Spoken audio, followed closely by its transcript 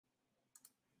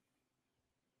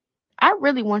I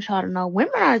really want y'all to know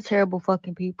women are terrible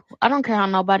fucking people. I don't care how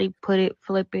nobody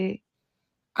flip it.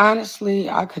 Honestly,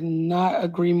 I could not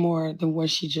agree more than what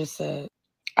she just said.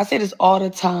 I say this all the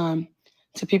time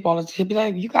to people. All the time. Be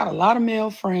like, you got a lot of male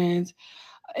friends,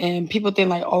 and people think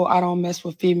like, oh, I don't mess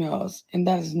with females, and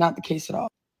that is not the case at all.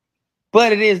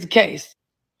 But it is the case,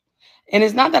 and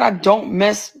it's not that I don't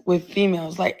mess with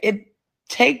females. Like it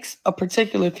takes a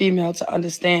particular female to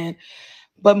understand,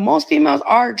 but most females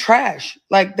are trash.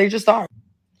 Like they just are.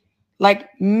 Like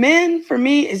men, for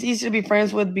me, is easy to be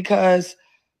friends with because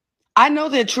I know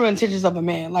the true intentions of a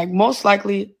man. Like most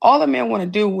likely, all a man want to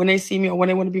do when they see me or when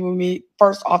they want to be with me,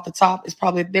 first off the top, is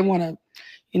probably they want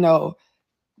to,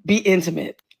 be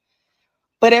intimate.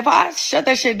 But if I shut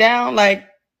that shit down, like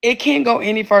it can't go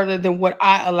any further than what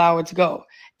I allow it to go.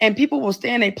 And people will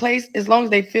stay in a place as long as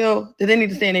they feel that they need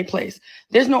to stay in a place.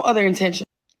 There's no other intention.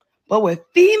 But with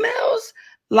females,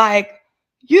 like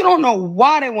you don't know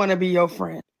why they want to be your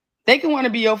friend. They can want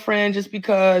to be your friend just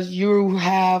because you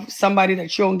have somebody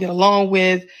that you don't get along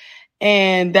with,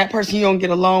 and that person you don't get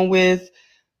along with,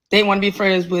 they want to be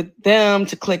friends with them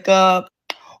to click up.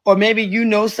 Or maybe you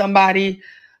know somebody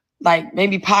like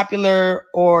maybe popular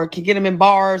or can get them in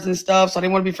bars and stuff, so they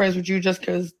want to be friends with you just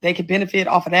because they can benefit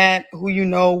off of that, who you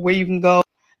know, where you can go.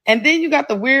 And then you got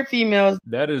the weird females.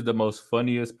 That is the most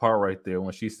funniest part right there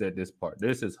when she said this part.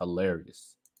 This is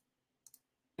hilarious.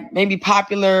 Maybe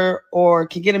popular or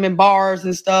can get them in bars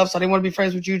and stuff, so they want to be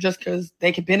friends with you just because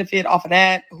they can benefit off of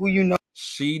that, who you know.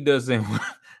 She doesn't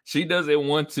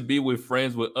want to be with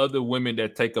friends with other women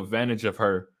that take advantage of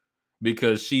her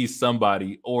because she's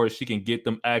somebody, or she can get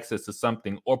them access to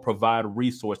something or provide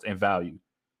resource and value.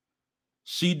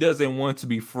 She doesn't want to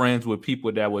be friends with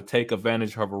people that will take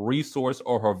advantage of her resource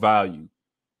or her value.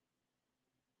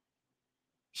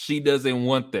 She doesn't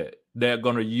want that. They're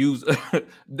going to use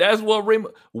that's what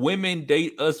women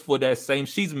date us for, that same.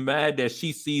 She's mad that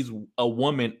she sees a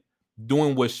woman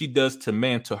doing what she does to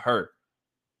men to her.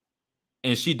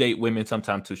 And she date women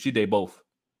sometimes too. She date both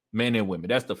men and women.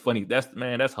 That's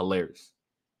hilarious.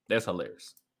 That's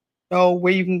hilarious. Know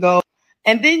where you can go.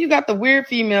 And then you got the weird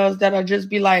females that are just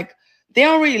be like, they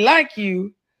don't really like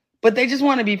you, but they just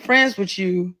want to be friends with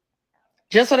you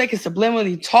just so they can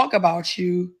subliminally talk about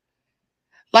you.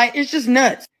 Like, it's just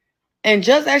nuts. And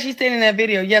just as she said in that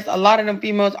video, yes, a lot of them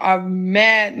females are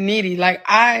mad needy. Like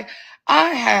I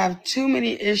have too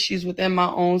many issues within my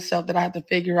own self that I have to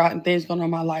figure out and things going on in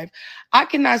my life. I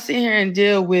cannot sit here and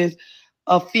deal with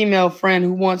a female friend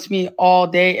who wants me all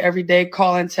day, every day,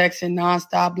 calling, texting,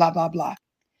 nonstop, blah, blah, blah.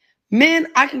 Men,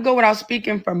 I can go without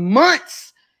speaking for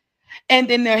months. And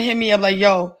then they'll hit me up like,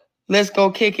 yo, let's go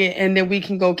kick it. And then we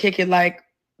can go kick it like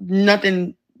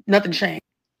nothing changed.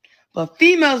 But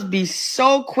females be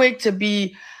so quick to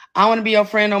be, I want to be your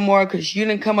friend no more because you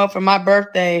didn't come up for my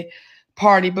birthday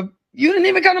party. But you didn't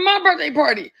even come to my birthday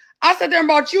party. I sat there and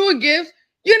bought you a gift.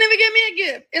 You didn't even give me a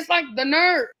gift. It's like the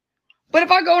nerve. But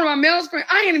if I go to my male friend,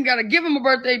 I ain't even got to give them a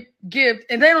birthday gift,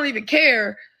 and they don't even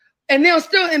care. And they'll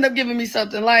still end up giving me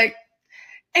something. Like,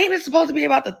 ain't it supposed to be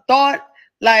about the thought?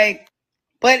 Like,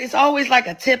 but it's always like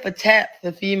a tip for tat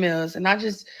for females. And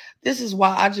this is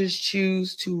why I just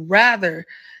choose to rather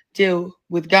deal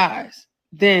with guys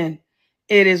than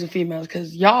it is with females,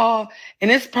 because y'all, and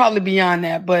it's probably beyond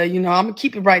that, but I'm gonna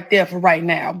keep it right there for right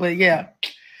now. But yeah,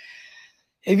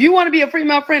 if you want to be a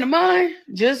female friend of mine,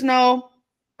 just know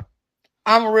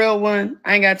I'm a real one.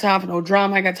 I ain't got time for no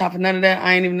drama. I ain't got time for none of that.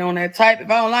 I ain't even on that type. If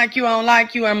I don't like you, I don't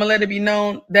like you. I'm gonna let it be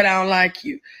known that I don't like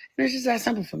you. And it's just that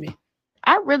simple for me.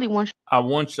 I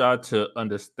want y'all to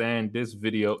understand this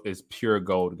video is pure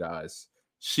gold, guys.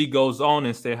 She goes on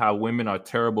and say how women are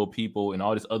terrible people and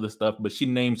all this other stuff, but she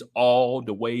names all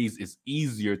the ways it's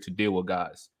easier to deal with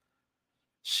guys.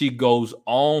 She goes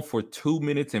on for 2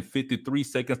 minutes and 53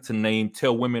 seconds to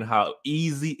tell women how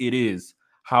easy it is,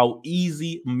 how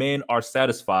easy men are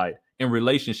satisfied in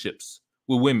relationships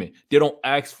with women. They don't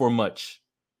ask for much.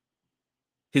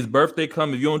 His birthday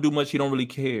comes, if you don't do much, he don't really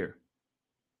care.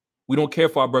 We don't care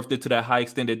for our birthday to that high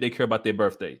extent that they care about their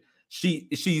birthday.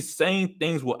 She's saying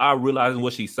things without realizing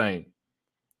what she's saying.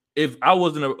 If I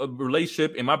was in a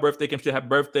relationship and my birthday came, she had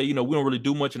birthday, we don't really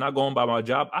do much and I go on by my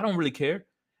job, I don't really care.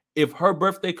 If her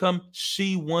birthday comes,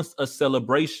 she wants a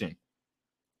celebration.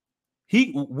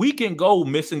 We can go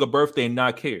missing a birthday and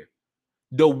not care.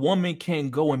 The woman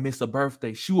can't go and miss a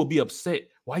birthday. She will be upset.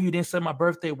 Why you didn't celebrate my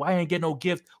birthday? Why I ain't get no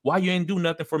gift? Why you ain't do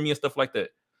nothing for me and stuff like that?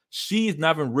 She's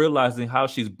not even realizing how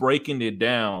she's breaking it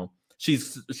down.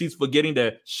 She's forgetting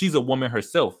that she's a woman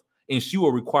herself and she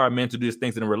will require men to do these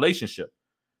things in a relationship.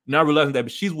 Not realizing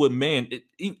that she's with men,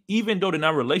 even though they're not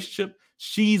in a relationship,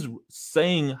 she's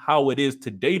saying how it is to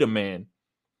date a man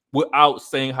without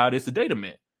saying how it is to date a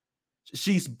man.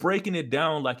 She's breaking it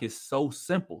down like it's so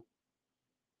simple.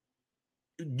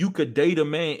 You could date a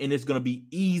man and it's going to be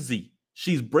easy.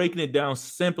 She's breaking it down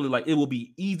simply like it will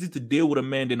be easy to deal with a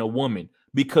man than a woman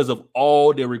because of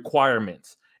all the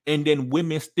requirements. And then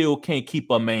women still can't keep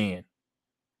a man.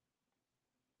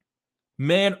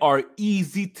 Men are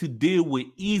easy to deal with,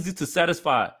 easy to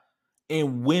satisfy,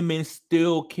 and women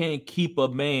still can't keep a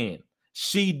man.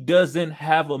 She doesn't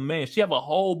have a man. She have a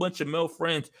whole bunch of male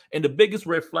friends. And the biggest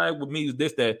red flag with me is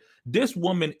this, that this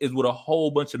woman is with a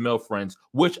whole bunch of male friends,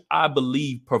 which I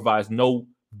believe provides no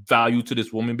value to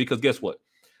this woman, because guess what?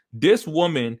 This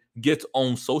woman gets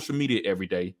on social media every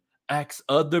day, asks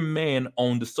other men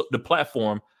on the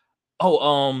platform,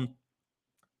 oh,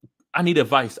 I need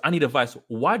advice. I need advice.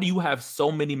 Why do you have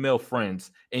so many male friends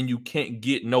and you can't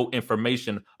get no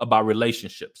information about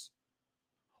relationships?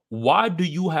 Why do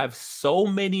you have so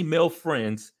many male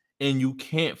friends and you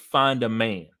can't find a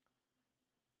man?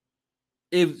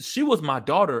 If she was my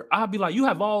daughter, I'd be like, you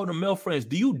have all the male friends.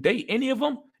 Do you date any of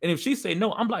them? And if she say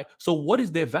no, I'm like, so what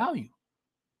is their value?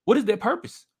 What is their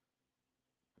purpose?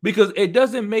 Because it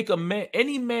doesn't make a man,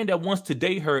 any man that wants to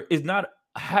date her is not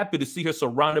happy to see her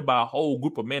surrounded by a whole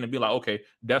group of men and be like, okay,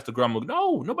 that's the girl.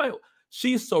 No, nobody.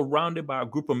 She's surrounded by a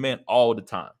group of men all the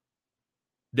time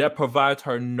that provides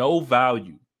her no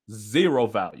value, zero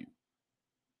value.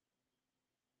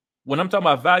 When I'm talking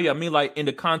about value, I mean like in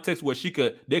the context where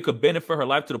they could benefit her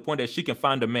life to the point that she can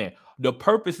find a man. The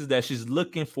purpose is that she's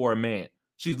looking for a man.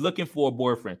 She's looking for a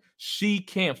boyfriend. She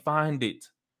can't find it.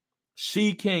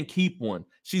 She can't keep one.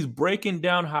 She's breaking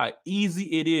down how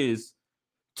easy it is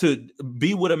to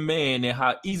be with a man and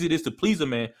how easy it is to please a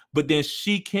man, but then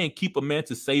she can't keep a man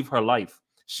to save her life.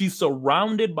 She's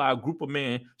surrounded by a group of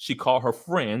men she called her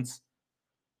friends,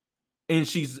 and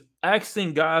she's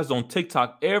asking guys on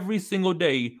TikTok every single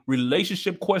day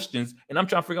relationship questions, and I'm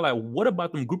trying to figure out, like, what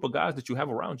about them group of guys that you have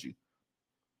around you?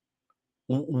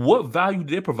 What value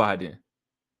do they provide in?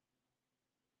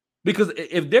 Because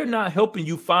if they're not helping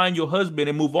you find your husband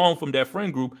and move on from that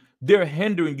friend group, they're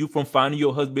hindering you from finding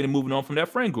your husband and moving on from that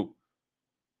friend group.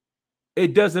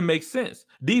 It doesn't make sense.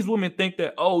 These women think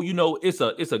that, oh, you know, it's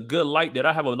a good light that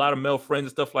I have a lot of male friends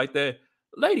and stuff like that.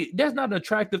 Lady, that's not an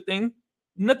attractive thing.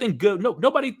 Nothing good. No,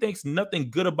 nobody thinks nothing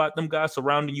good about them guys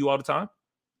surrounding you all the time.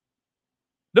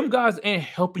 Them guys ain't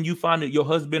helping you find your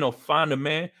husband or find a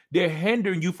man. They're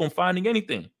hindering you from finding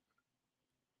anything.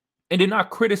 And they're not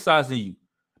criticizing you.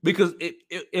 Because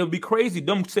it'll be crazy.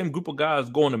 Them same group of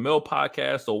guys go on the male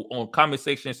podcast or on comment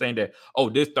section saying that, oh,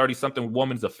 this 30-something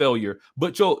woman's a failure,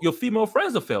 but your female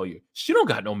friend's a failure. She don't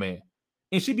got no man.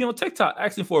 And she be on TikTok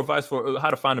asking for advice for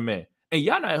how to find a man. And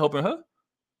y'all not helping her.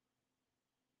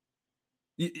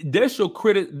 That's your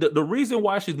the reason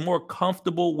why she's more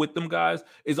comfortable with them guys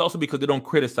is also because they don't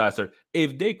criticize her.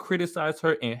 If they criticize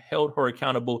her and held her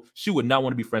accountable, she would not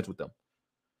want to be friends with them.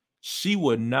 She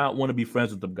would not want to be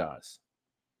friends with them guys.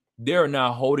 They're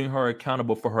not holding her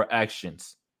accountable for her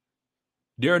actions.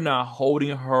 They're not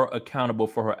holding her accountable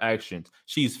for her actions.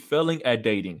 She's failing at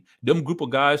dating. Them group of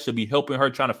guys should be helping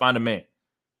her trying to find a man.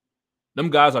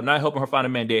 Them guys are not helping her find a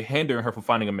man. They're hindering her from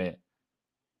finding a man.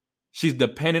 She's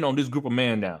dependent on this group of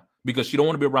men now because she don't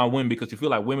want to be around women because she feel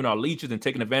like women are leeches and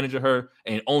taking advantage of her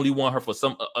and only want her for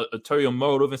some ulterior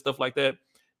motive and stuff like that.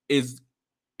 Is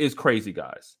crazy,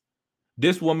 guys.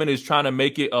 This woman is trying to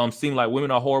make it seem like women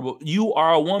are horrible. You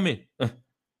are a woman.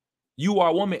 You are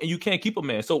a woman and you can't keep a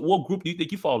man. So what group do you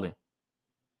think you fall in?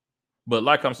 But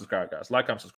like, comment, subscribe, guys. Like, comment, subscribe.